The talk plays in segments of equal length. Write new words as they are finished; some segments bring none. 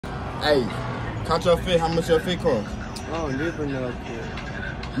Hey, count your fit. How much your fit cost? I don't live in no kid.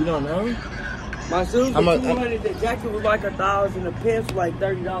 You don't know? My shoes were 200. The jacket was like 1,000. The pants were like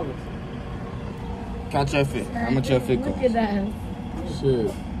 $30. Count your fit. How much your fit cost? Look at that.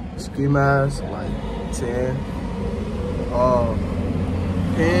 Shit. Ski mask, like 10.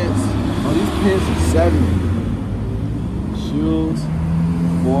 Pants. Oh, these pants are 70. Shoes,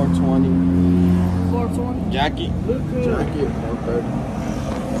 420. 420. Jacket. Jacket, 130.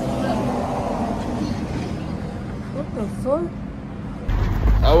 What the fuck?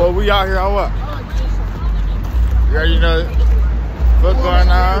 Oh, well, we out here. Oh, what? You already know what's going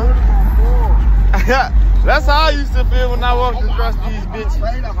on. That's how I used to feel when I walked across these bitches. I'm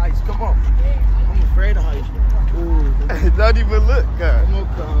afraid of heights. Come on. I'm afraid of heights. Don't even look, God. I'm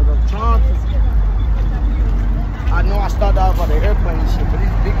trying to. I know I started off on the airplane and shit, but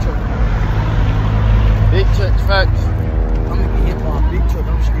it's big truck. Big truck facts. I'm gonna get hit by a big truck.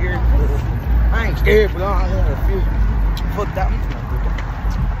 I'm scared. I ain't scared, but I feel. Fuck that. I'm gonna do that.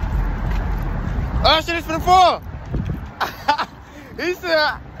 Oh shit, it's for the fall. He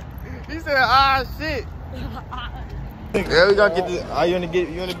said, ah shit. Yeah, we gotta get this. Oh, you wanna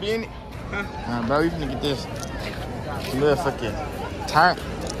be in it? Nah, bro, you finna get this little fucking tank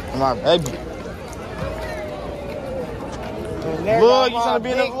for my baby. Vlog, you tryna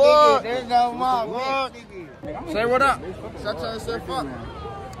be in the vlog? There's no more Vlog. Say what up. Stop trying to say fuck.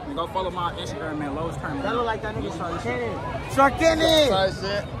 Go follow my Instagram, man. Lowe's Kermit. That look like that nigga Shark Cannon. Shark Cannon! Sorry,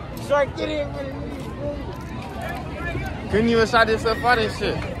 shit. Shark Cannon! Couldn't even shout yourself out and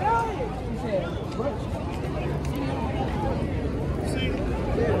shit.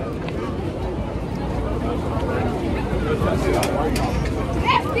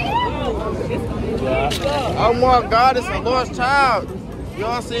 Oh my God, it's a lost child.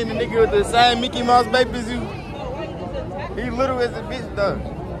 Y'all seen the nigga with the same Mickey Mouse baby as you? He little as a bitch though.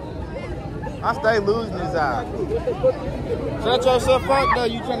 I stay losing his eye. Shut yourself up though,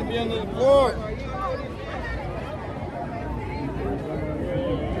 you trying to be on the board.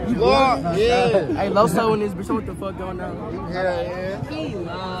 Lord, yeah. Hey, Loso in this bitch, what the fuck going on? Yeah.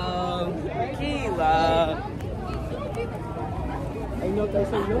 Kila. Ain't no they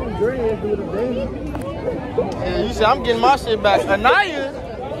say no dread do the baby. Yeah, you said I'm getting my shit back. Anaya,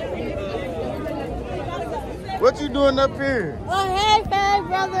 what you doing up here? Oh, hey, fat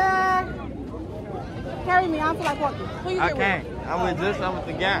brother. Carry me. I don't feel like walking. Who you I get can't. I'm with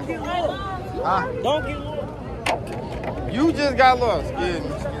the gang. Don't get lost. You just got lost. Excuse me.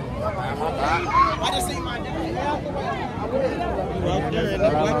 I just seen my dad.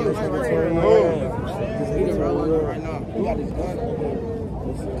 Right now. You got his gun.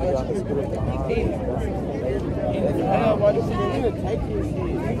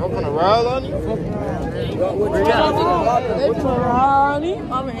 I'm gonna ride on you?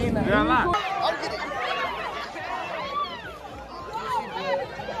 I'm in there. Yeah,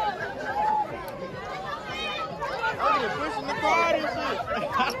 I'm pushing the car and shit.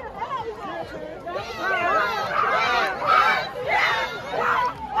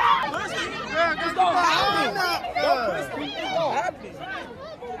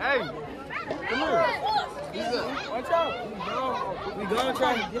 Hey, come here. Watch out. We gonna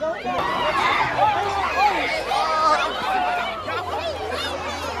try to get up.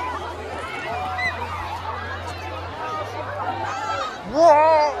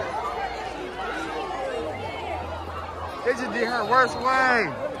 Whoa! They just did her worst way.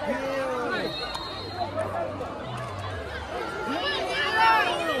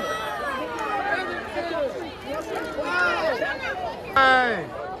 Hey!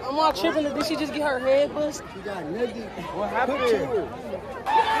 I'm all tripping. Did she just get her head bust? She got nugget. What happened?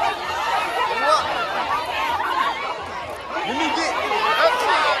 Let me get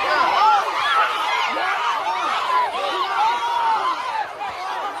upside down.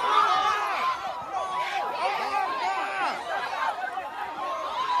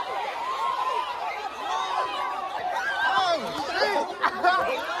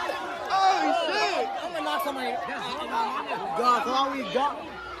 I'm gonna knock somebody down. God, that's all we got.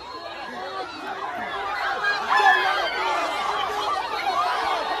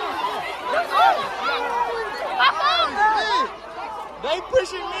 They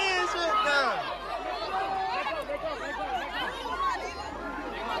pushing me and shit now.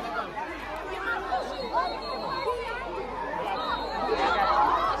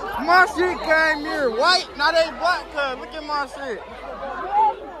 My shit came here white, now they black, cuz. Look at my shit.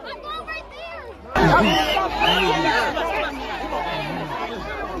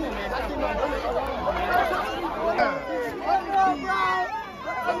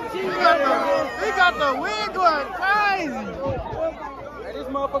 He got the wind going crazy.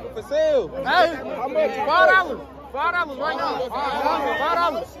 motherfucker for sale. Hey, how much? $5. $5 right now.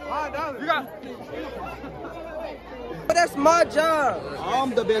 $5. You got. But that's my job.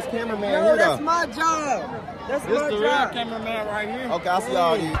 I'm the best cameraman No, here, that's though. my job. That's This my the real job. cameraman right here. Okay, I see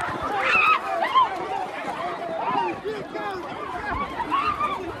all these.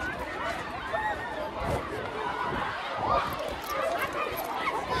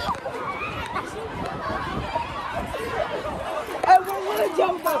 Hey, what a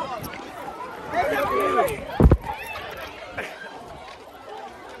jump though?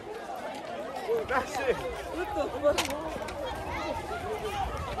 That's it. What the fuck?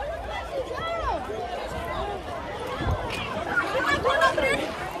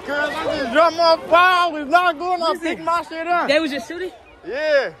 Girl, I just dropped my file. I was not going. I picked my shit up. They was just shooting?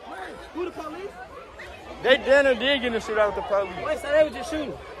 Yeah. Who the police? They did get in the shit out with the police. Wait, so they was just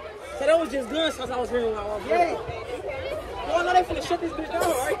shooting? So that was just guns because I was hearing what I was hearing. Yeah. You know they finna shut this bitch down,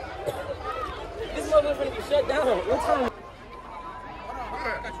 right? This motherfucker finna get shut down. What time?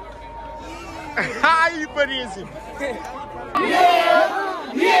 How you put it in?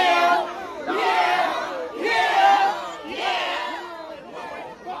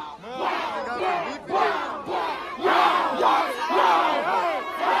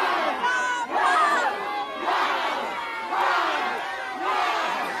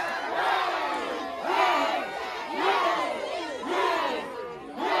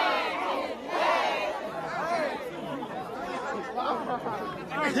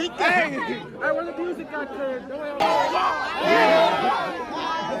 Hey, where the music got turned?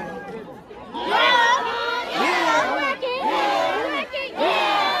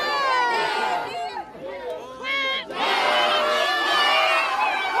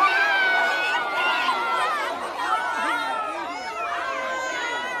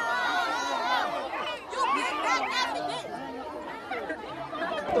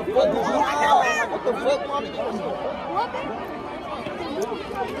 What the fuck, mommy?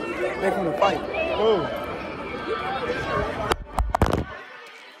 They from the fight. Oh.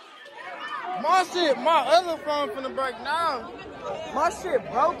 My shit, my other phone finna break now. My shit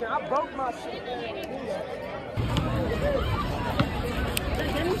broken. I broke my shit.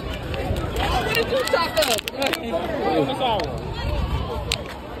 What did you talk up?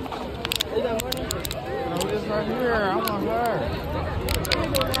 No, this right here. I want her.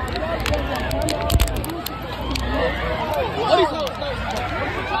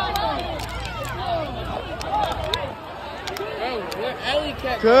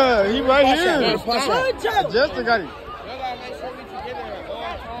 Good, he right here. Justin got it.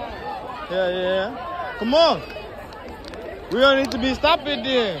 Yeah. Come on. We don't need to be stopping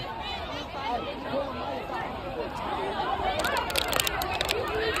then.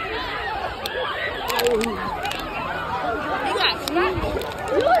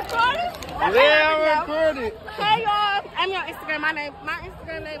 Yeah, I'm recording. Hey y'all, I'm on Instagram. My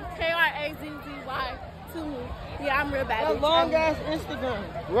Instagram name is KRAZZY2. Yeah, I'm real bad. That long ass Instagram.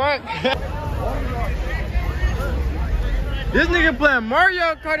 What? This nigga playing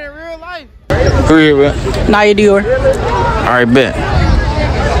Mario Kart in real life. Who here, man? Naya Dior. Alright, bet.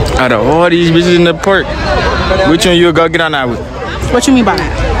 Out of all these bitches in the park, which one you go get on that with? What you mean by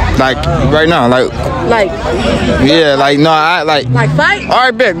that? Like, right now, like, yeah, like, no, I, like fight?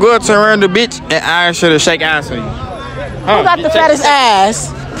 Alright, bet. Go up to around the bitch and I should have shake ass on you. Who got the fattest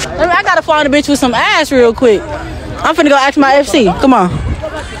ass? I gotta find a bitch with some ass real quick. I'm finna go ask my FC. Come on.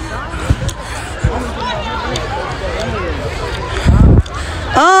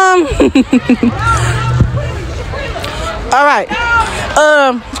 All right.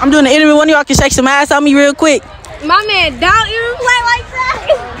 I'm doing an interview. One of y'all can shake some ass on me real quick. My man don't even play like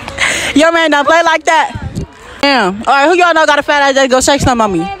that. Your man don't play like that. Damn. All right. Who y'all know got a fat ass that go shake some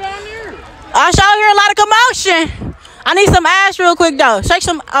on me? I sure hear a lot of commotion. I need some ass real quick though. Shake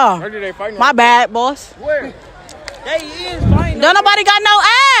some. Oh, my bad, boss. Where? They is fighting. Don't nobody got no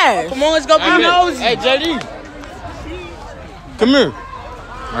ass. Come on, let's go be nosy. Hey, JD. Come here.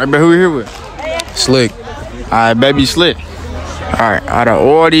 Alright, bet who we here with? Slick. Alright, baby Slick. Alright, out of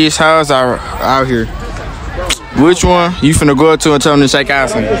all these houses out here, which one you finna go up to and tell them to shake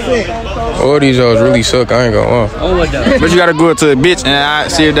ass on you? All these hoes really suck, I ain't gonna lie. Oh my God. But you gotta go up to a bitch and I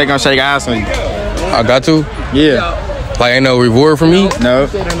see if they gonna shake ass on you. I got to? Yeah. Like, ain't no reward for me? No.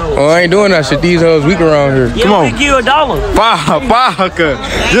 Oh, I ain't doing that shit. These hoes weak around here. Come on. Give you $1. Five, cuz.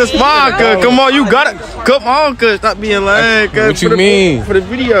 Just five, cuz. Come on, you got it. Come on, cuz. Stop being lame, cuz. What you mean? For the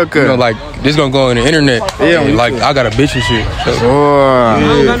video, cuz. You know, like, this gonna go on the internet. Yeah, And, like, I got a bitch and shit. So. Oh.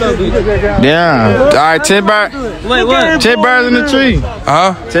 Damn. All right, 10 birds. Wait, what? 10 birds in the tree.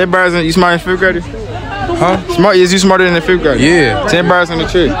 Huh? 10 birds in. You smart in 5th graders? Huh? Smart? Is you smarter than the 5th grade? Yeah. 10 birds on the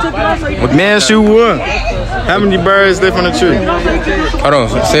tree. Man, shoot 1. How many birds left on the tree? Hold on.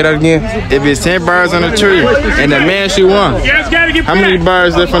 Say that again. If it's 10 birds on the tree and the man shoot 1, how many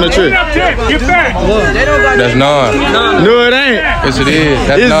birds left on the tree? That's 9. No, it ain't. Yes, it is.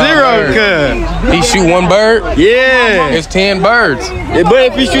 That's It's 9 0, birds. cuz. He shoot 1 bird. Yeah. It's 10 birds. Yeah, but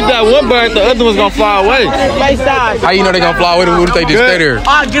if he shoot that 1 bird, the other one's gonna fly away. How you know they gonna fly with it? What if they just stay there?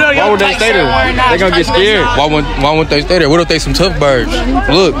 Why would they stay there? They gonna get scared. Why wouldn't they stay there? What if they some tough birds?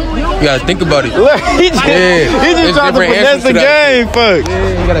 Look, you gotta think about it. Look, he just It's trying to different finesse answers the to that. game, folks.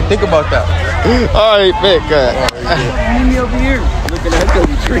 Yeah, you gotta think about that. All right, bet, cuz.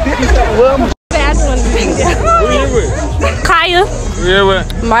 Kaya, Yeah, what?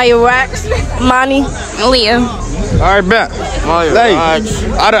 Maya Wax, Monty, Leah. All right, bet. Hey,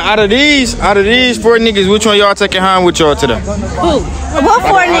 out of these 4 niggas, which one y'all taking home with y'all today? Who? What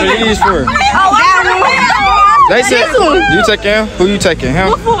for Out of niggas? these 4. They said, you taking him? Who you taking? Him?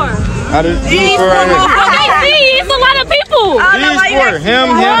 What for? Out of these 4 right here. It's a lot of people. These 4. Him,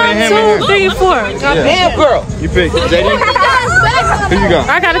 and him, and him. 2, 3, 4. Damn, girl. You pick. JD? Who you got?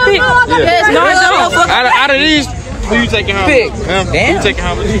 I gotta pick. Yeah. No, I don't. Out of these, who you taking home? Pick. Him. Who you taking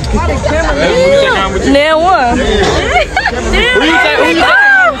home with you? Who you taking home with you? Nail one. Who you taking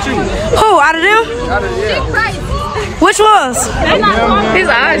home with you? Who, out of them? Which ones? His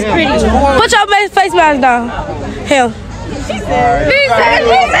eyes pretty. Put your face mask down. Hell.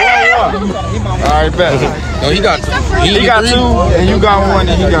 Alright, bet. No, he got 2. He got 2, and you got 1,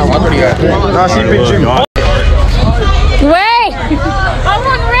 and he got 1. I already got 3. No, she picked you. Wait. I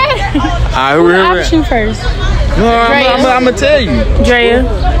want red. Alright, who here? I'll shoot first. No, I'm gonna tell you. Drea.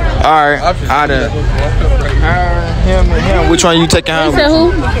 Alright, out of her, him, and him. Which one you taking home? You said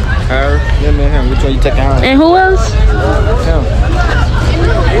who? Her, him, and him. Which one you taking home? And who else? Him.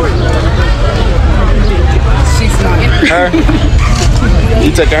 Her.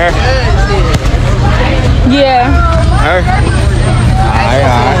 You taking her? Yeah. Her. Alright.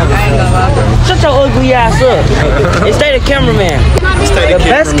 Shut your ugly ass up. And stay the cameraman. The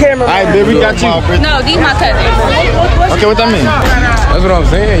best cameraman. Alright, baby, we got you. No, these my cousins. Okay, what that mean? That's what I'm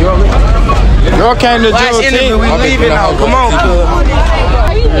saying. You already Y'all came to Juneteenth. we leaving now. Come on,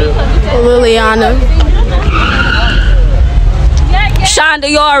 Liliana. Shonda,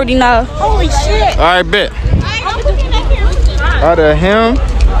 you already know. Holy shit. Alright, bet. Out of him,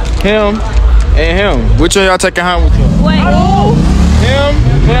 and him. Which one y'all taking home with you? Wait. Him,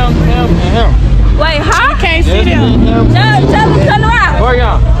 and him. Wait, huh? I can't see them. Him. Turn around. Where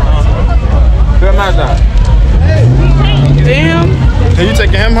y'all? Good night, down. Damn. Are you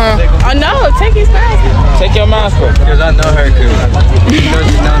taking him, huh? Oh no, take his mask. Take your mask off. Because I know her, too.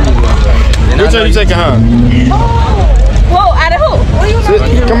 Which one you taking home? Whoa, out of who?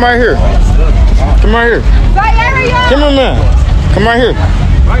 Come right here. Come right here. Come here, man. Come right here.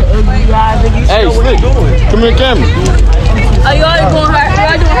 Hey, Slick. Come here, camera. Are you already doing her? You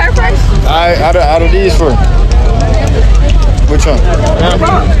already doing her first? Alright, out of these 4. Which one?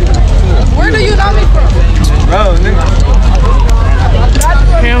 Where do you know me from? Bro, nigga.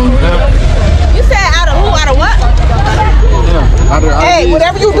 Him. You said out of who? Out of what? Out of Hey, these.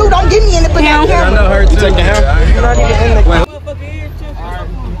 whatever you do, don't give me in the banana. I know her, too. You taking him? Motherfucker here, too.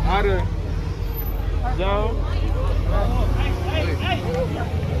 Out of Joe.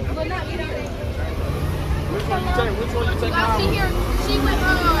 Which one you taking home? She went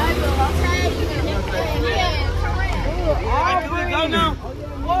Go now.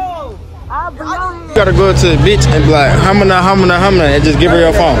 Whoa. You gotta go to the beach and be like, hamna, and just give her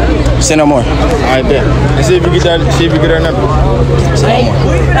your phone. Say no more. Alright, bet. And see if you get her number.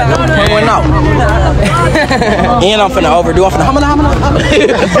 Going out. And I'm finna overdo. I'm finna hamana.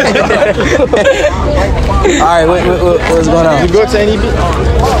 Alright, what's going on? You go to any beach?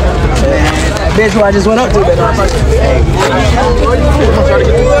 Bitch, who I just went up to, I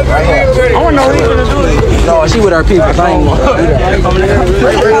wanna know what he's gonna do. No, she with her people. I ain't gonna do that.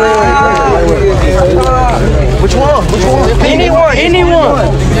 Which one?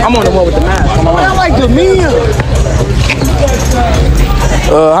 Anyone. I'm on the one with the mask. I like the meal.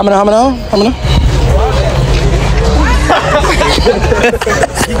 How many?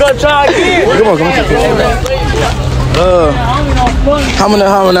 You gonna try again? Come on. How many?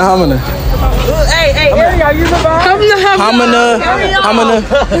 Hey, Ariel, you remember? How many?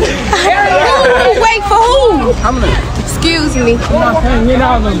 Wait for who? Excuse me.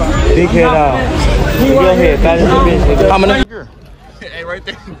 Big head out. Go ahead, that is the bitch. How many? Hey, right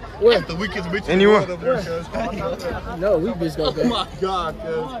there. Where? The weakest bitch. Anyone? No, we just go there. Oh my God,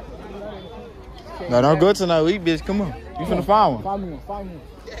 cuz. No, don't go to no week, bitch. Come on. You finna find one. Find me.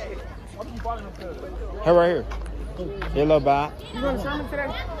 Hey, right here. Yellow back. You going to Sherman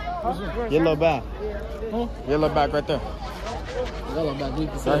today? Yellow back. Yellow back right there. Yellow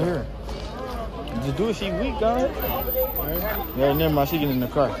back, Right here. Just do it, she weak, guys. Yeah, never mind, she getting in the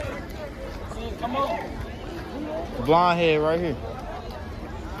car. Come on. Blonde head right here.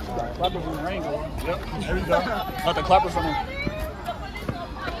 Clapper from the rain. Yep, there you go. Not the clapper from him.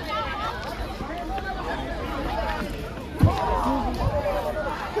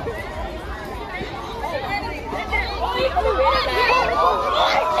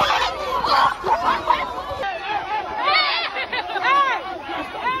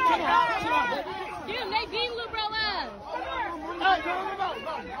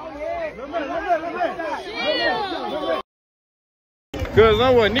 Cause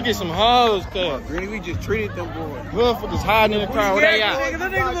I'm what niggas some hoes, cuz. Really, we just treated them boys. Motherfuckers hiding in the car. Where they at?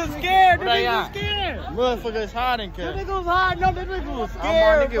 Them niggas was scared. Where they at? Motherfuckers hiding, cuz. Them niggas was hard. No, them niggas was Oh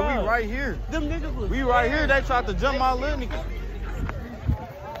scared. my nigga, we right here. Them niggas was We right here. They tried to jump my little nigga.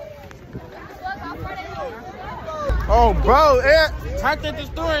 Oh, bro, typed at the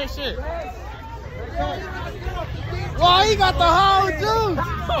store and shit. Wow, he got the whole juice.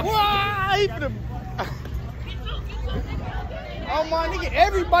 Wow, he finna... Oh my nigga,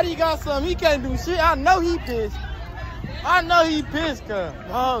 everybody got something. He can't do shit. I know he pissed. I know he pissed, cuz.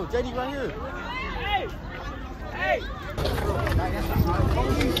 Oh, JD right here. Hey!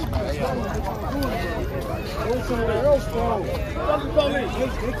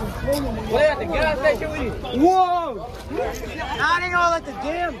 Wait at the gas station with you. Whoa! I didn't know like the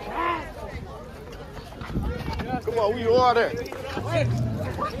damn gas. Come on, we all there.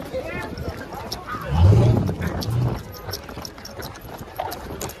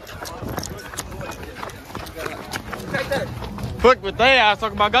 Fuck with they ass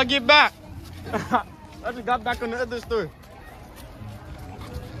talking about, gotta get back. I just got back on the other store.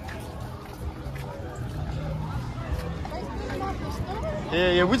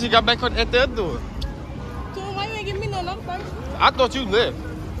 Yeah, we just got back at the other door. So why you ain't give me no number first? I thought you left.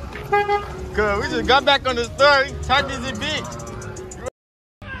 Cause we just got back on the store, tight as it big.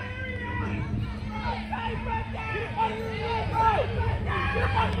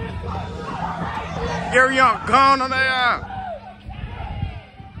 Gary Young gone on that ass.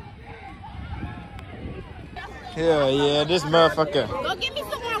 Hell yeah, this motherfucker. Go get me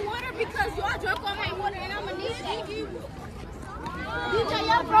some more water because y'all drunk on my water and I'm gonna need it. DJ,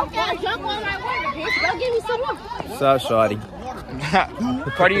 y'all broke out drunk on my water, bitch. Go get me some more. What's up, shorty?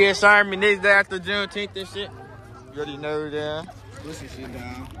 Party at Sherman next day after Juneteenth and shit. You already know that. Pussy shit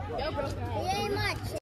down. Yo, broke out. It ain't much.